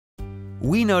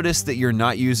We noticed that you're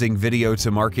not using video to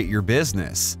market your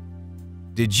business.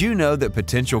 Did you know that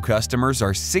potential customers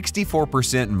are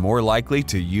 64% more likely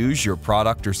to use your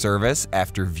product or service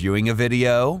after viewing a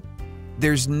video?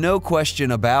 There's no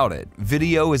question about it,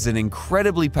 video is an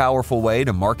incredibly powerful way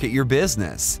to market your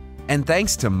business. And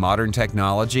thanks to modern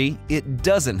technology, it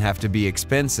doesn't have to be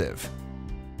expensive.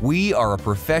 We are a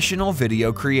professional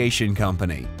video creation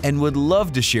company and would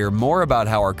love to share more about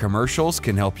how our commercials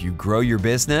can help you grow your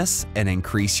business and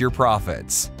increase your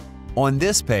profits. On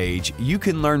this page, you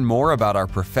can learn more about our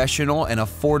professional and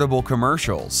affordable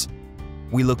commercials.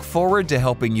 We look forward to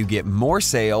helping you get more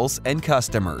sales and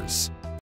customers.